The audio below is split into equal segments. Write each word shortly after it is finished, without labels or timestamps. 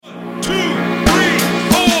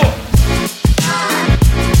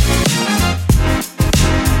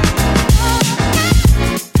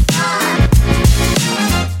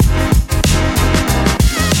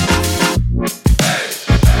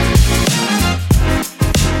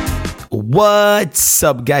What's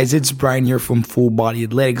up, guys? It's Brian here from Full Body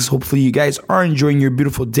Athletics. Hopefully you guys are enjoying your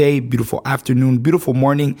beautiful day, beautiful afternoon, beautiful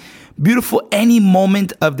morning, beautiful any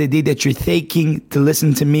moment of the day that you're taking to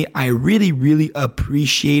listen to me. I really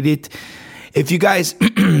appreciate it. If you guys,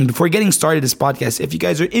 before getting started this podcast, if you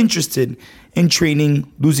guys are interested in training,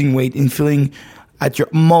 losing weight, and feeling at your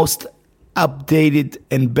most updated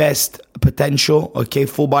and best potential, okay,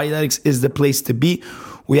 Full Body Athletics is the place to be.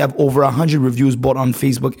 We have over 100 reviews both on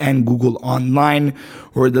Facebook and Google online.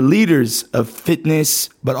 We're the leaders of fitness,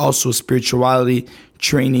 but also spirituality,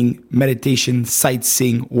 training, meditation,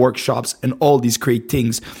 sightseeing, workshops, and all these great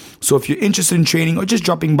things. So if you're interested in training or just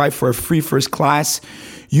dropping by for a free first class,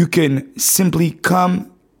 you can simply come.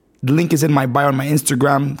 The link is in my bio on my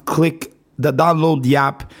Instagram. Click the download the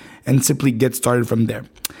app and simply get started from there.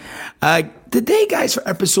 Today, guys, for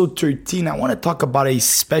episode 13, I want to talk about a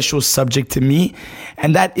special subject to me,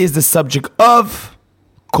 and that is the subject of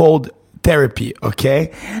cold therapy,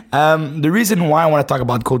 okay? The reason why I want to talk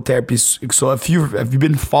about cold therapy is, so if you've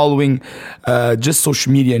been following just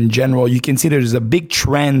social media in general, you can see there's a big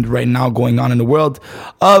trend right now going on in the world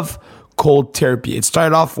of cold therapy. It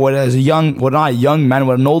started off with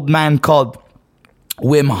an old man called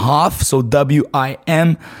Wim Hof, so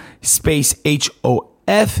WIM space HOF.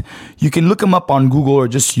 You can look him up on Google or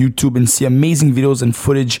just YouTube and see amazing videos and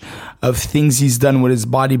footage of things he's done with his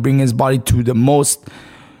body, bringing his body to the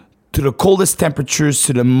coldest temperatures,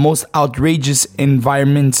 to the most outrageous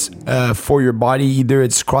environments for your body. Either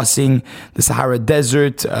it's crossing the Sahara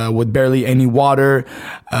Desert with barely any water,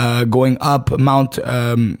 going up Mount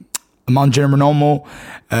Geronimo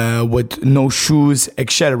with no shoes,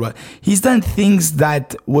 etc. He's done things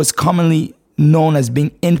that was commonly known as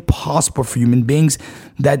being impossible for human beings,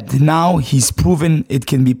 that now he's proven it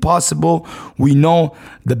can be possible. We know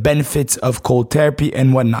the benefits of cold therapy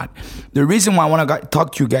and whatnot. The reason why I want to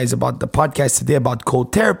talk to you guys about the podcast today about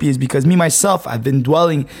cold therapy is because myself, I've been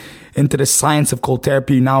dwelling into the science of cold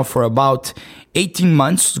therapy now for about 18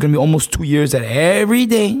 months. It's going to be almost 2 years that every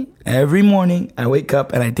day, every morning, I wake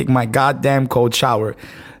up and I take my goddamn cold shower.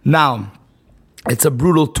 Now, it's a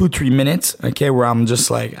brutal 2-3 minutes, okay, where I'm just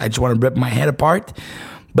like, I just want to rip my head apart.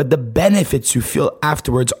 But the benefits you feel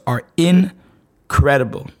afterwards are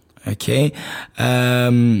incredible, okay?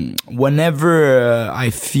 Whenever I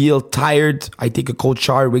feel tired, I take a cold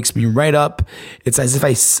shower, it wakes me right up. It's as if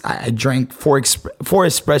I drank four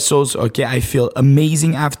espressos, okay? I feel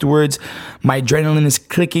amazing afterwards. My adrenaline is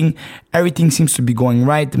clicking. Everything seems to be going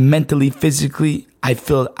right, mentally, physically. I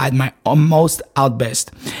feel at my almost out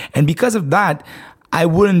best. And because of that, I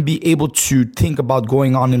wouldn't be able to think about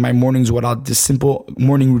going on in my mornings without this simple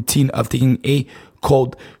morning routine of taking a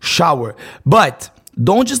cold shower. But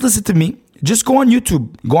don't just listen to me. Just go on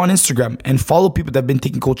YouTube, go on Instagram, and follow people that have been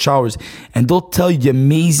taking cold showers. And they'll tell you the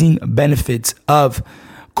amazing benefits of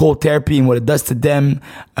cold therapy and what it does to them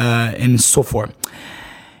and so forth.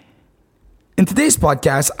 In today's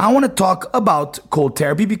podcast, I want to talk about cold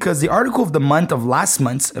therapy because the article of the month of last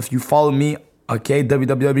month, if you follow me, okay,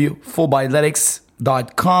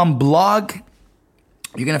 www.fullbodyathletics.com blog,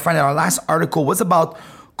 you're going to find that our last article was about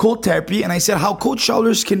cold therapy. And I said how cold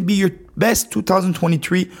showers can be your best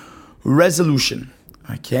 2023 resolution.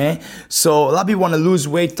 Okay, so a lot of people want to lose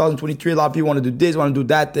weight 2023. A lot of people want to do this, want to do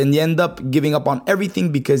that. And you end up giving up on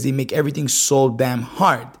everything because they make everything so damn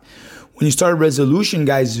hard. When you start a resolution,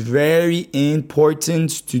 guys, very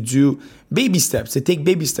important to do baby steps, to take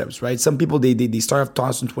baby steps, right? Some people, they start off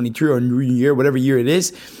 2023 or New Year, whatever year it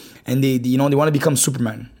is, and they want to become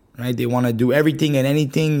Superman, right? They want to do everything and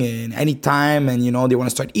anything and anytime, and, they want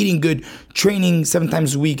to start eating good, training 7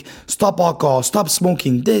 times a week, stop alcohol, stop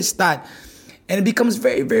smoking, this, that. And it becomes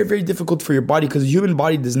very difficult for your body because the human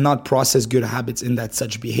body does not process good habits in that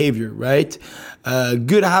such behavior, right?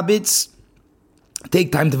 Good habits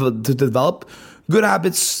take time to develop. Good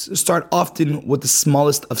habits start often with the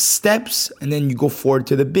smallest of steps, and then you go forward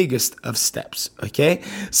to the biggest of steps, okay?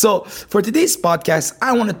 So for today's podcast,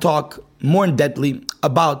 I want to talk more in depthly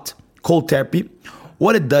about cold therapy,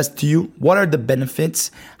 what it does to you, what are the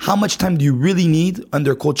benefits, how much time do you really need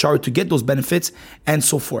under a cold shower to get those benefits, and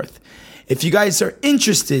so forth. If you guys are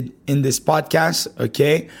interested in this podcast,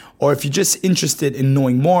 okay, or if you're just interested in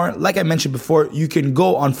knowing more, like I mentioned before, you can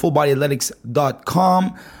go on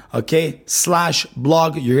fullbodyathletics.com, okay,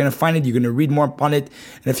 /blog. You're going to find it. You're going to read more upon it.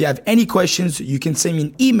 And if you have any questions, you can send me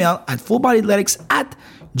an email at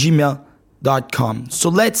fullbodyathletics@gmail.com. So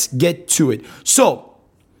let's get to it. So,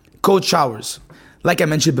 cold showers. Like I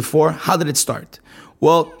mentioned before, how did it start?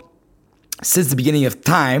 Well, since the beginning of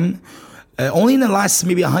time, only in the last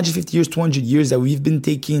maybe 150 years, 200 years that we've been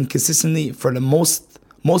taking consistently for the most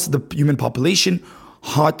of the human population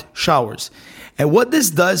hot showers. And what this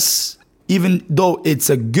does, even though it's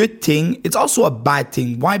a good thing, it's also a bad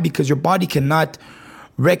thing. Why? Because your body cannot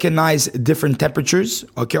recognize different temperatures.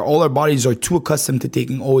 Okay, all our bodies are too accustomed to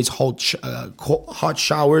taking always hot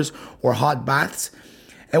showers or hot baths.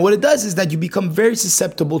 And what it does is that you become very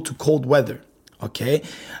susceptible to cold weather. Okay,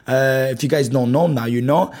 if you guys don't know, now you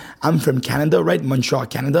know. I'm from Canada, right? Montreal,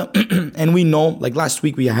 Canada. And we know, like last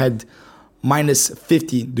week we had minus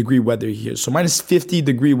 50 degree weather here. So minus 50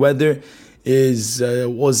 degree weather it's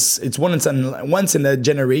once in a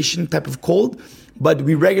generation type of cold, but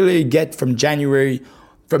we regularly get from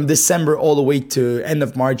December all the way to end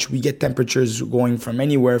of March. We get temperatures going from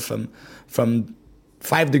anywhere from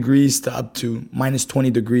 5 degrees to up to minus 20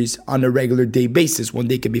 degrees on a regular day basis. One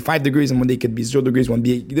day could be 5 degrees and one day could be 0 degrees. One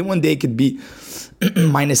day could be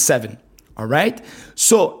minus 7. All right.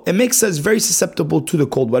 So it makes us very susceptible to the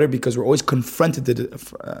cold weather because we're always confronted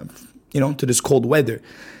to this cold weather.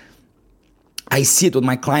 I see it with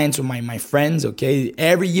my clients, with my friends, okay?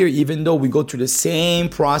 Every year, even though we go through the same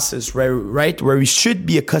process, right? Where we should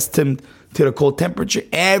be accustomed to the cold temperature,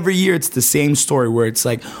 every year it's the same story where it's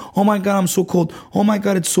like, oh my God, I'm so cold. Oh my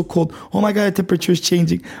God, it's so cold. Oh my God, the temperature is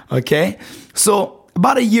changing, okay? So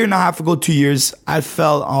about a year and a half ago, 2 years, I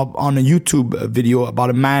fell on a YouTube video about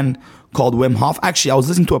a man called Wim Hof. Actually, I was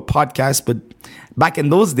listening to a podcast, but back in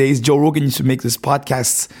those days, Joe Rogan used to make this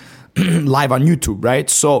podcast live on YouTube, right?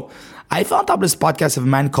 So I found out this podcast of a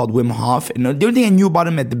man called Wim Hof. And the only thing I knew about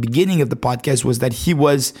him at the beginning of the podcast was that he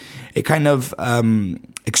was a kind of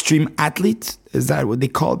extreme athlete. Is that what they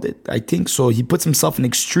called it? I think so. He puts himself in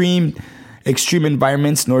extreme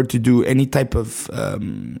environments in order to do any type of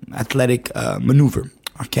athletic maneuver.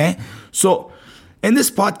 Okay? So in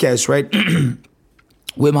this podcast, right,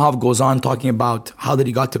 Wim Hof goes on talking about how that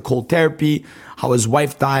he got to cold therapy, how his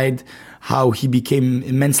wife died, how he became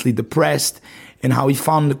immensely depressed, and how he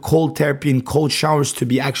found the cold therapy and cold showers to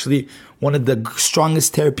be actually one of the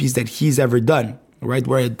strongest therapies that he's ever done, right?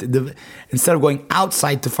 Where instead of going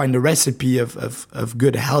outside to find a recipe of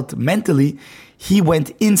good health mentally, he went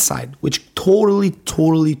inside, which totally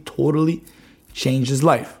changed his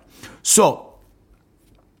life. So,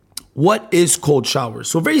 what is cold showers?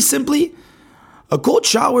 So very simply, a cold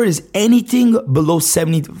shower is anything below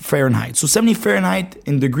 70 Fahrenheit. So 70 Fahrenheit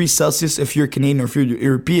in degrees Celsius, if you're Canadian or if you're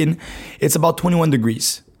European, it's about 21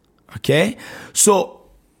 degrees. Okay? So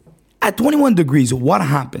at 21 degrees, what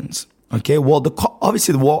happens? Okay? Well,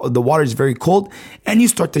 obviously the water is very cold and you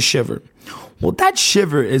start to shiver. Well, that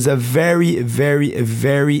shiver is a very, very,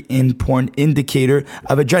 very important indicator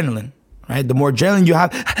of adrenaline. Right? The more adrenaline you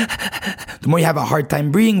have, the more you have a hard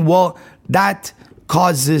time breathing. Well, that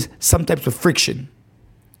causes some types of friction.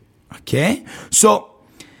 Okay? So,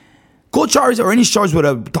 cold showers or any showers with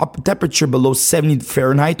a top temperature below 70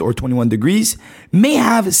 Fahrenheit or 21 degrees may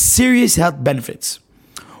have serious health benefits.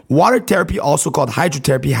 Water therapy, also called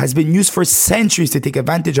hydrotherapy, has been used for centuries to take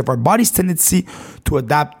advantage of our body's tendency to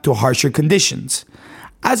adapt to harsher conditions.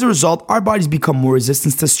 As a result, our bodies become more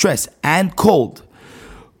resistant to stress and cold.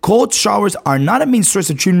 Cold showers are not a main source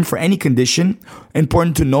of treatment for any condition.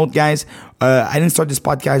 Important to note, guys, I didn't start this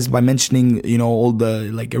podcast by mentioning, all the,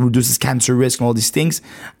 it reduces cancer risk and all these things.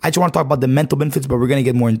 I just want to talk about the mental benefits, but we're going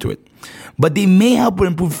to get more into it. But they may help with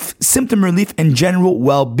improve symptom relief and general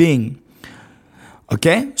well-being.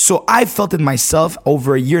 Okay, so I felt it myself.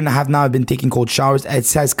 Over a year and a half now, I've been taking cold showers. It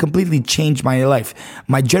has completely changed my life.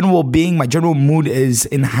 My general being, my general mood is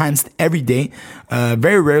enhanced every day.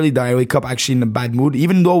 Very rarely do I wake up actually in a bad mood.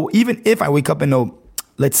 Even if I wake up in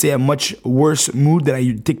let's say a much worse mood than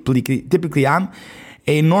I typically am,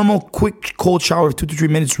 a normal quick cold shower of 2 to 3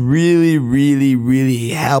 minutes really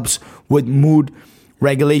helps with mood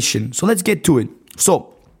regulation. So let's get to it.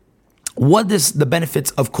 So what is the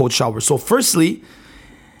benefits of cold showers? So firstly,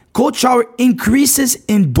 cold shower increases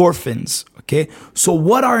endorphins, okay? So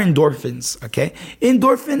what are endorphins, okay?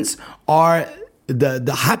 Endorphins are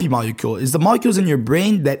the happy molecule. It's the molecules in your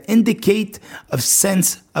brain that indicate a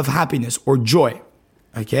sense of happiness or joy,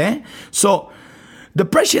 okay? So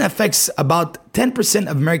depression affects about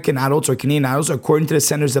 10% of American adults or Canadian adults according to the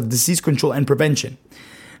Centers of Disease Control and Prevention.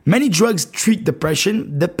 Many drugs treat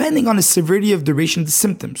depression depending on the severity of duration of the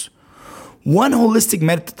symptoms. One holistic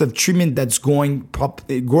method of treatment that's growing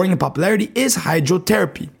in popularity is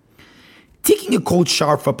hydrotherapy. Taking a cold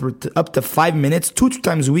shower for up to 5 minutes, 2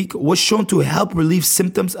 times a week, was shown to help relieve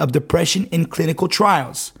symptoms of depression in clinical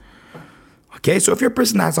trials. Okay, so if you're a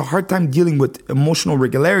person that has a hard time dealing with emotional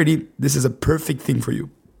regularity, this is a perfect thing for you.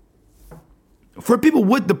 For people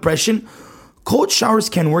with depression, cold showers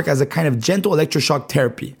can work as a kind of gentle electroshock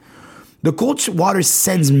therapy. The cold water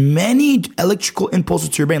sends many electrical impulses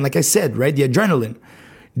to your brain, like I said, right? The adrenaline.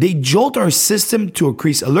 They jolt our system to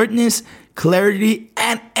increase alertness, clarity,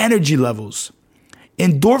 and energy levels.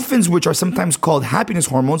 Endorphins, which are sometimes called happiness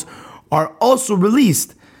hormones, are also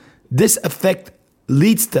released. This effect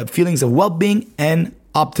leads to feelings of well-being and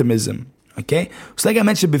optimism. Okay? So like I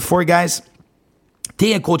mentioned before, guys,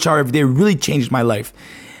 taking a cold shower every day really changed my life.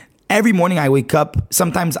 Every morning I wake up,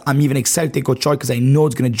 sometimes I'm even excited to take a cold shower because I know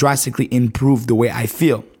it's going to drastically improve the way I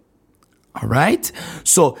feel. All right?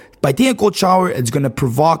 So by taking a cold shower, it's going to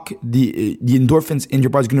provoke the endorphins in your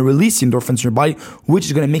body. It's going to release the endorphins in your body, which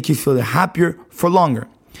is going to make you feel happier for longer.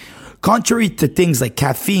 Contrary to things like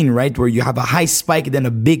caffeine, right, where you have a high spike and then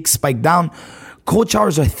a big spike down, cold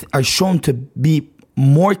showers are shown to be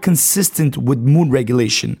more consistent with mood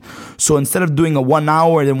regulation. So instead of doing a 1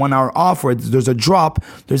 hour and then 1 hour off where there's a drop,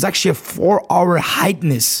 there's actually a 4-hour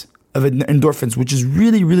heightness of endorphins, which is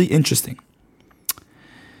really, really interesting.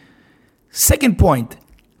 Second point,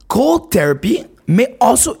 cold therapy may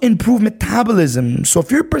also improve metabolism. So if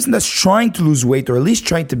you're a person that's trying to lose weight or at least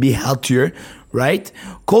trying to be healthier, right,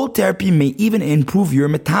 cold therapy may even improve your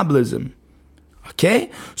metabolism. Okay,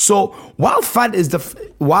 so while fat is a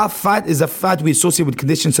fat we associate with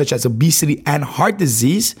conditions such as obesity and heart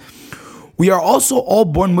disease, we are also all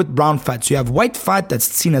born with brown fat. So you have white fat that's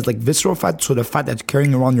seen as like visceral fat, so the fat that's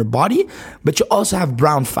carrying around your body, but you also have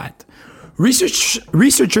brown fat.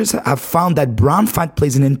 Researchers have found that brown fat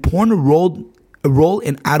plays an important role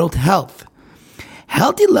in adult health.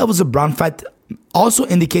 Healthy levels of brown fat also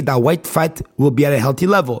indicate that white fat will be at a healthy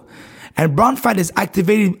level. And brown fat is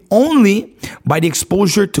activated only by the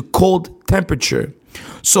exposure to cold temperature.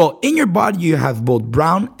 So in your body, you have both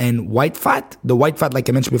brown and white fat. The white fat, like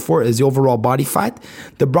I mentioned before, is the overall body fat.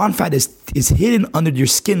 The brown fat is hidden under your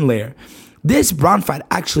skin layer. This brown fat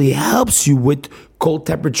actually helps you with cold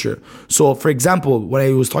temperature. So for example, when I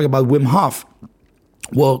was talking about Wim Hof,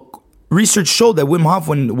 well, research showed that Wim Hof,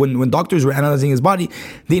 when doctors were analyzing his body,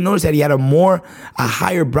 they noticed that he had a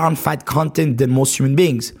higher brown fat content than most human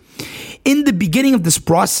beings. In the beginning of this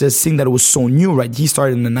process, seeing that it was so new, right? He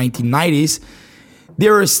started in the 1990s. They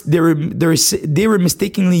were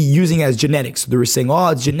mistakenly using it as genetics. They were saying, "Oh,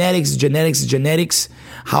 it's genetics."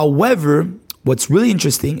 However, what's really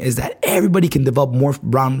interesting is that everybody can develop more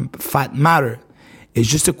brown fat matter. It's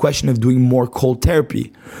just a question of doing more cold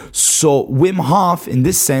therapy. So Wim Hof, in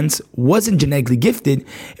this sense, wasn't genetically gifted.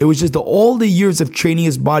 It was just all the years of training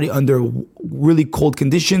his body under really cold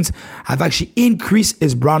conditions have actually increased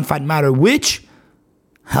his brown fat matter, which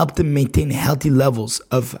helped him maintain healthy levels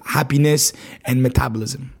of happiness and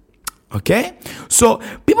metabolism. Okay? So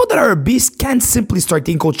people that are obese can't simply start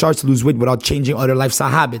taking cold showers to lose weight without changing other lifestyle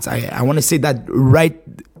habits. I want to say that right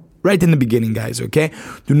in the beginning, guys, okay?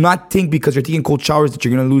 Do not think because you're taking cold showers that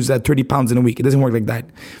you're going to lose 30 pounds in a week. It doesn't work like that,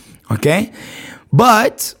 okay?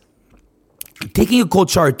 But taking a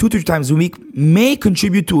cold shower 2-3 times a week may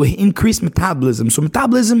contribute to increased metabolism. So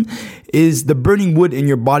metabolism is the burning wood in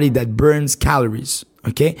your body that burns calories,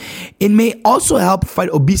 okay? It may also help fight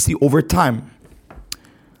obesity over time.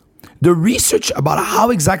 The research about how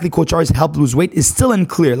exactly cold showers help lose weight is still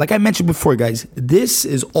unclear. Like I mentioned before, guys, this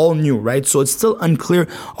is all new, right? So it's still unclear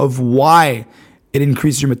of why it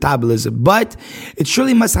increases your metabolism, but it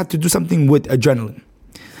surely must have to do something with adrenaline.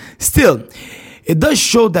 Still, it does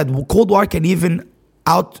show that cold water can even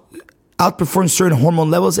outperform certain hormone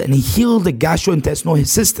levels and heal the gastrointestinal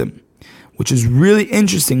system, which is really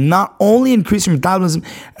interesting. Not only increasing metabolism,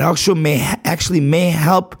 it also may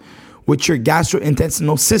help with your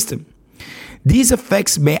gastrointestinal system. These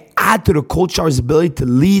effects may add to the cold shower's ability to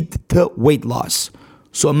lead to weight loss.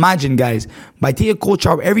 So imagine, guys, by taking a cold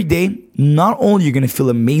shower every day, not only you're going to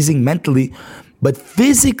feel amazing mentally, but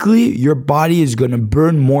physically your body is going to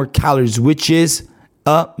burn more calories, which is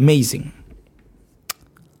amazing.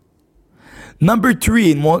 Number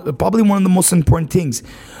 3, and probably one of the most important things,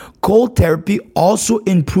 cold therapy also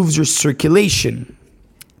improves your circulation.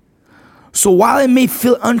 So while it may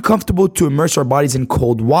feel uncomfortable to immerse our bodies in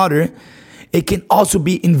cold water, it can also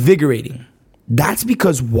be invigorating. That's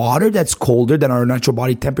because water that's colder than our natural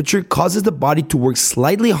body temperature causes the body to work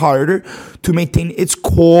slightly harder to maintain its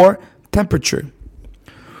core temperature.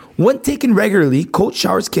 When taken regularly, cold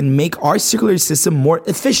showers can make our circulatory system more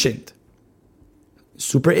efficient.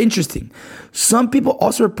 Super interesting. Some people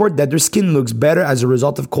also report that their skin looks better as a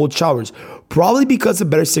result of cold showers, probably because of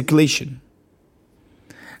better circulation.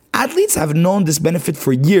 Athletes have known this benefit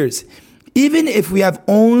for years. Even if we have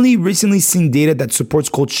only recently seen data that supports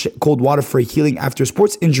cold water for healing after a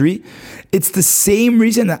sports injury, it's the same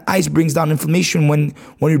reason that ice brings down inflammation when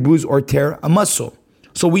you bruise or tear a muscle.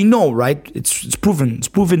 So we know, right? It's proven. It's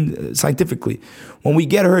proven scientifically. When we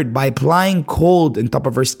get hurt, by applying cold on top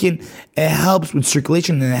of our skin, it helps with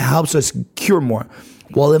circulation and it helps us cure more.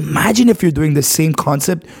 Well, imagine if you're doing the same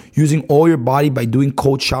concept using all your body by doing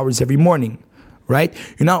cold showers every morning, right?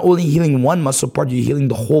 You're not only healing one muscle part, you're healing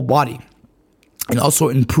the whole body. And also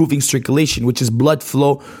improving circulation, which is blood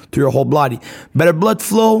flow through your whole body. Better blood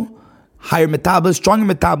flow, higher metabolism, stronger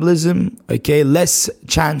metabolism, okay, less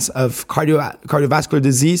chance of cardiovascular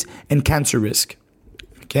disease and cancer risk,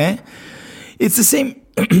 okay? It's the same.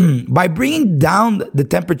 By bringing down the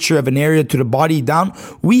temperature of an area to the body down,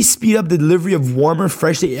 we speed up the delivery of warmer,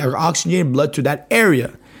 freshly oxygenated blood to that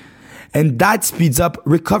area. And that speeds up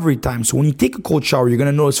recovery time. So when you take a cold shower, you're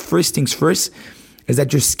going to notice first things first is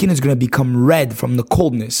that your skin is going to become red from the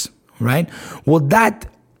coldness, right? Well, that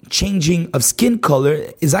changing of skin color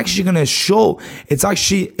is actually going to show it's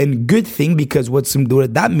actually a good thing, because what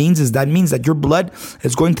that means is that your blood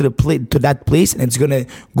is going to that place, and it's going to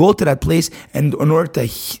go to that place, and in order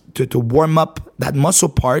to warm up that muscle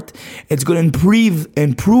part, it's going to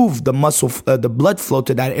improve the muscle the blood flow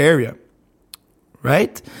to that area,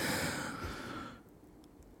 right?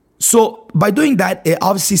 So by doing that, it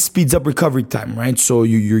obviously speeds up recovery time, right? So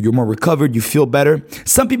you're more recovered, you feel better.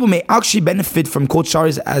 Some people may actually benefit from cold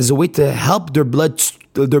showers as a way to help their blood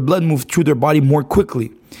move through their body more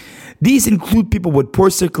quickly. These include people with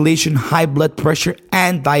poor circulation, high blood pressure,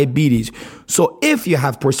 and diabetes. So if you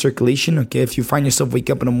have poor circulation, okay, if you find yourself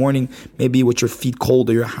wake up in the morning, maybe with your feet cold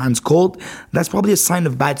or your hands cold, that's probably a sign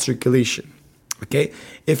of bad circulation. Okay,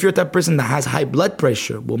 if you're that person that has high blood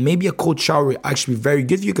pressure, well, maybe a cold shower will actually be very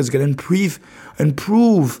good for you because it's going to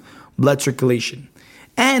improve blood circulation.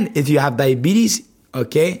 And if you have diabetes,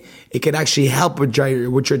 okay, it can actually help with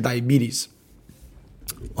your diabetes.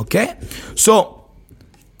 Okay, so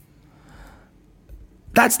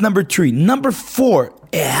that's number 3. Number 4,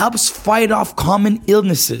 it helps fight off common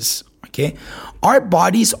illnesses. Okay, our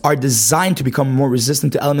bodies are designed to become more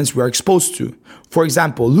resistant to elements we are exposed to. For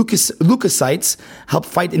example, leukocytes help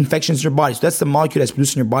fight infections in your body. So that's the molecule that's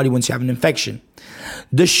produced in your body once you have an infection.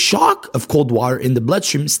 The shock of cold water in the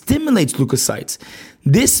bloodstream stimulates leukocytes.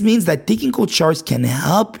 This means that taking cold showers can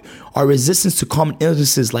help our resistance to common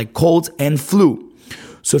illnesses like colds and flu.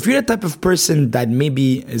 So if you're the type of person that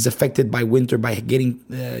maybe is affected by winter by getting,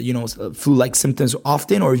 flu-like symptoms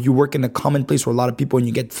often, or if you work in a common place where a lot of people and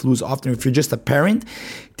you get flus often, or if you're just a parent,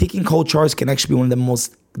 taking cold showers can actually be one of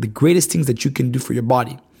the greatest things that you can do for your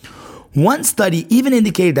body. One study even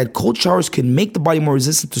indicated that cold showers can make the body more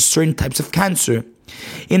resistant to certain types of cancer.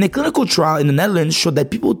 In a clinical trial in the Netherlands showed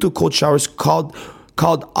that people who took cold showers called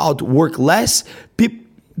out work less.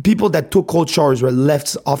 People that took cold showers were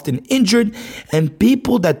less often injured, and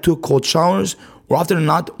people that took cold showers were often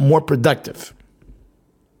not more productive.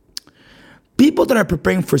 People that are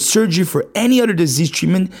preparing for surgery for any other disease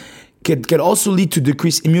treatment can also lead to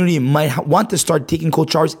decreased immunity and might want to start taking cold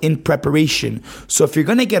showers in preparation. So if you're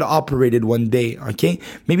going to get operated one day, okay,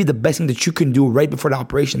 maybe the best thing that you can do right before the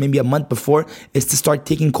operation, maybe a month before, is to start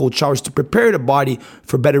taking cold showers to prepare the body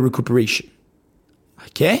for better recuperation.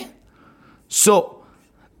 Okay? So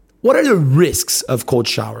what are the risks of cold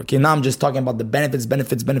shower? Okay, now I'm just talking about the benefits.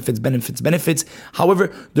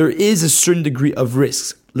 However, there is a certain degree of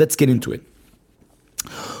risks. Let's get into it.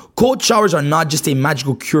 Cold showers are not just a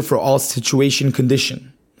magical cure for all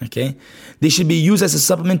condition. Okay, they should be used as a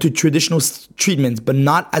supplement to traditional treatments, but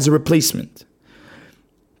not as a replacement.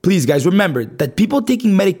 Please, guys, remember that people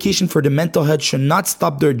taking medication for their mental health should not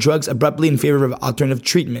stop their drugs abruptly in favor of alternative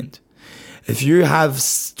treatment. If you have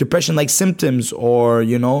depression-like symptoms or,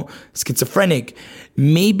 schizophrenic,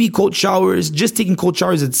 maybe just taking cold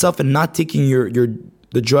showers itself and not taking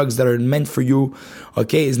the drugs that are meant for you,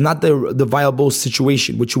 okay, is not the viable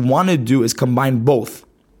situation. What you want to do is combine both.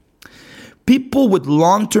 People with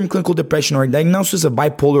long-term clinical depression or diagnosis of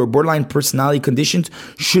bipolar or borderline personality conditions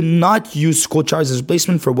should not use cold showers as a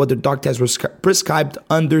replacement for what their doctor has prescribed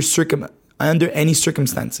under any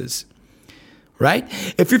circumstances. Right?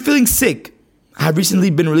 If you're feeling sick, have recently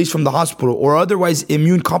been released from the hospital, or otherwise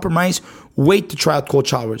immune compromised, wait to try out cold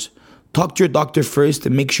showers. Talk to your doctor first to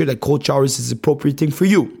make sure that cold showers is the appropriate thing for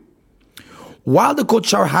you. While the cold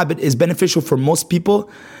shower habit is beneficial for most people,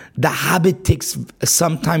 the habit takes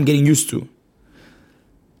some time getting used to.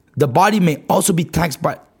 The body may also be taxed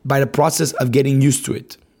by the process of getting used to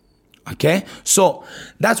it. Okay? So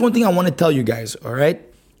that's one thing I want to tell you guys, all right?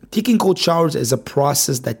 Taking cold showers is a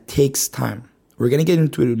process that takes time. We're going to get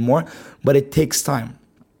into it more, but it takes time.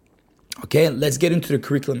 Okay, let's get into the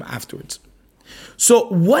curriculum afterwards. So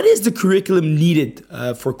what is the curriculum needed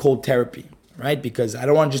for cold therapy? right? Because I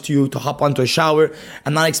don't want just you to hop onto a shower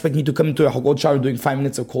and not expecting you to come into a cold shower doing 5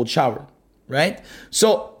 minutes of cold shower, right?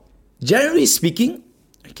 So generally speaking,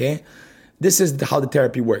 okay, this is how the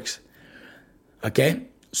therapy works, okay?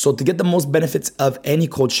 So to get the most benefits of any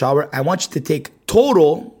cold shower, I want you to take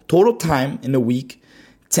total time in a week,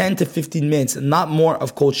 10 to 15 minutes, not more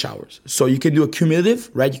of cold showers. So you can do a cumulative,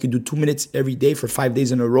 right? You can do 2 minutes every day for 5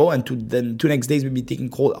 days in a row, and then 2 next days maybe taking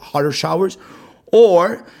hotter showers.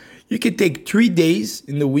 Or you can take 3 days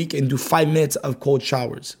in the week and do 5 minutes of cold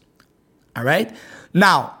showers. All right?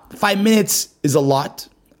 Now, 5 minutes is a lot.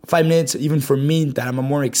 5 minutes, even for me, that I'm a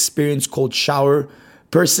more experienced cold shower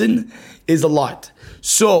person, is a lot.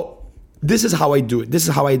 So this is how I do it. This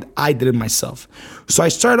is how I did it myself. So I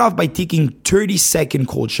started off by taking 30-second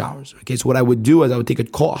cold showers. Okay, so what I would do is I would take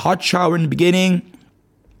a hot shower in the beginning.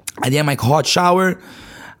 At the end of my hot shower,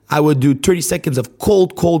 I would do 30 seconds of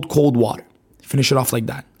cold water. Finish it off like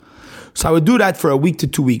that. So I would do that for a week to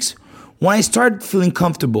 2 weeks. When I started feeling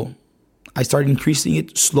comfortable, I started increasing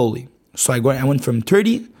it slowly. So I went from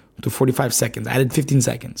 30 to 45 seconds. I added 15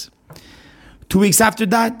 seconds. 2 weeks after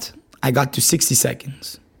that, I got to 60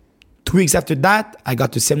 seconds. 2 weeks after that, I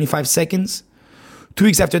got to 75 seconds. 2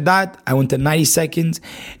 weeks after that, I went to 90 seconds.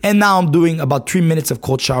 And now I'm doing about 3 minutes of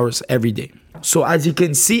cold showers every day. So as you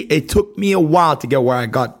can see, it took me a while to get where I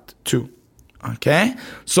got to. Okay?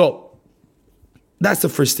 So that's the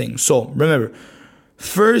first thing. So remember,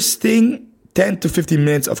 first thing, 10 to 15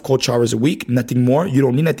 minutes of cold showers a week, nothing more. You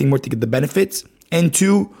don't need nothing more to get the benefits. And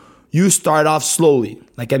 2, you start off slowly.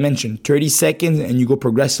 Like I mentioned, 30 seconds, and you go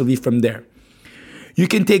progressively from there. You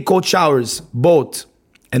can take cold showers both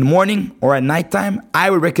in the morning or at nighttime. I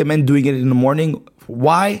would recommend doing it in the morning.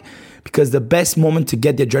 Why? Because the best moment to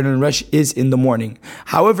get the adrenaline rush is in the morning.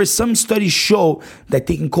 However, some studies show that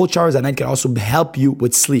taking cold showers at night can also help you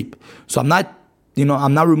with sleep. So I'm not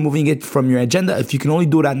removing it from your agenda. If you can only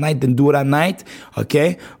do it at night, then do it at night,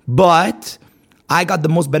 okay? But I got the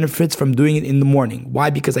most benefits from doing it in the morning. Why?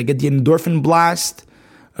 Because I get the endorphin blast,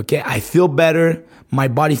 okay? I feel better. My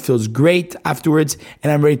body feels great afterwards,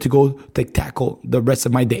 and I'm ready to go to tackle the rest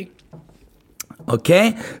of my day.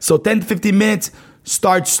 Okay? So 10 to 15 minutes,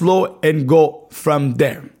 start slow and go from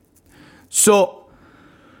there. So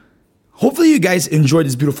hopefully you guys enjoyed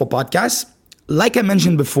this beautiful podcast. Like I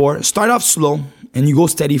mentioned before, start off slow and you go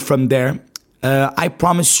steady from there. I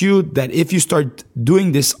promise you that if you start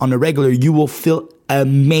doing this on a regular, you will feel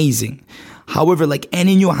amazing. However, like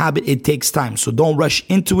any new habit, it takes time. So don't rush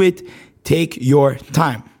into it. Take your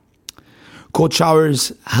time. Cold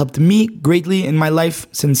showers helped me greatly in my life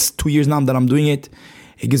since 2 years now that I'm doing it.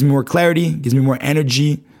 It gives me more clarity, gives me more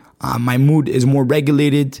energy. My mood is more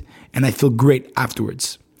regulated, and I feel great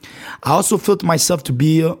afterwards. I also feel myself to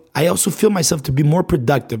be more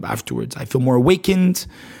productive afterwards. I feel more awakened.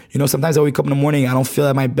 You know, sometimes I wake up in the morning, I don't feel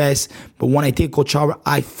at my best, but when I take a cold shower,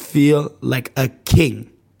 I feel like a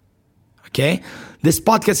king. Okay? This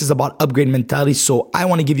podcast is about upgrading mentality, so I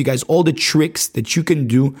want to give you guys all the tricks that you can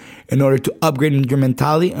do in order to upgrade your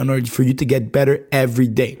mentality, in order for you to get better every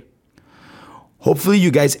day. Hopefully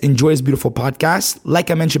you guys enjoy this beautiful podcast. Like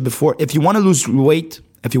I mentioned before, if you want to lose weight,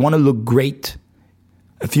 if you want to look great,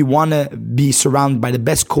 if you want to be surrounded by the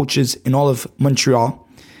best coaches in all of Montreal,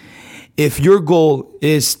 if your goal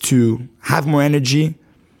is to have more energy,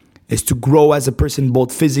 is to grow as a person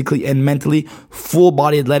both physically and mentally, Full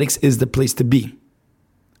Body Athletics is the place to be.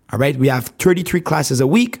 All right, we have 33 classes a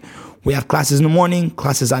week. We have classes in the morning,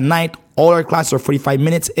 classes at night. All our classes are 45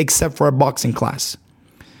 minutes except for our boxing class.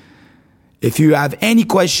 If you have any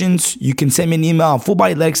questions, you can send me an email at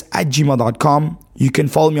fullbodyathletics@gmail.com. You can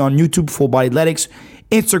follow me on YouTube, Full Body Athletics,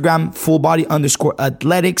 Instagram,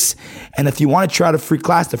 fullbody_athletics. And if you want to try out a free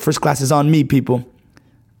class, the first class is on me, people.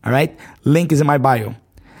 All right, link is in my bio.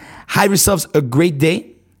 Have yourselves a great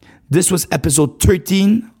day. This was episode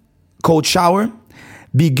 13, Cold Shower.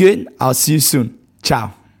 Be good. I'll see you soon.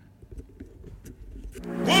 Ciao.